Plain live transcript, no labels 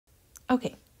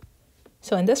Okay,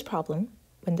 so in this problem,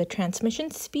 when the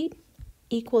transmission speed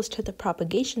equals to the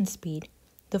propagation speed,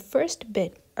 the first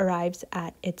bit arrives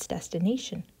at its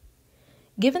destination.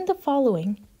 Given the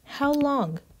following, how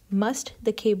long must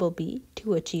the cable be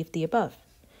to achieve the above?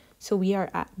 So we are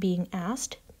being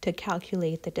asked to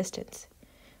calculate the distance.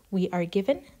 We are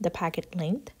given the packet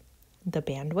length, the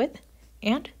bandwidth,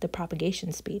 and the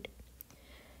propagation speed.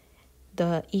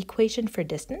 The equation for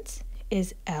distance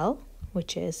is L,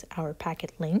 which is our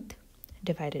packet length,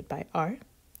 divided by R,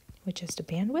 which is the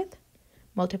bandwidth,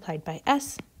 multiplied by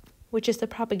S, which is the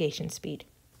propagation speed.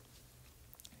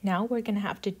 Now we're going to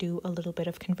have to do a little bit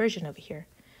of conversion over here.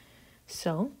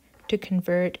 So to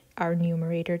convert our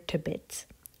numerator to bits,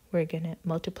 we're going to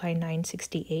multiply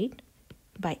 968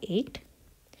 by 8,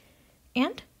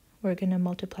 and we're going to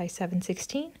multiply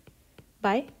 716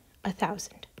 by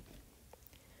 1,000.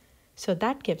 So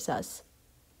that gives us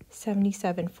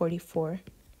 7744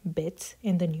 bits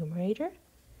in the numerator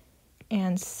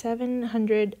and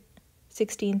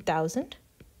 716,000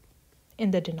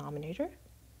 in the denominator.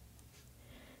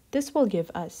 This will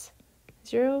give us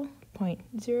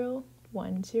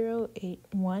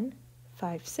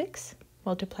 0.010856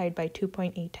 multiplied by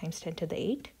 2.8 times 10 to the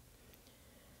 8,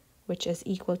 which is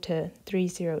equal to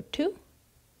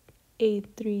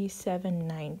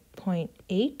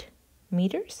 302,8379.8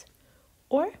 meters,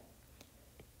 or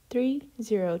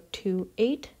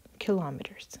 3028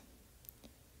 kilometers.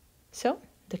 So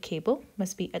the cable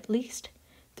must be at least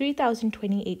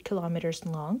 3,028 kilometers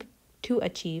long to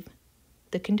achieve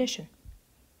the condition.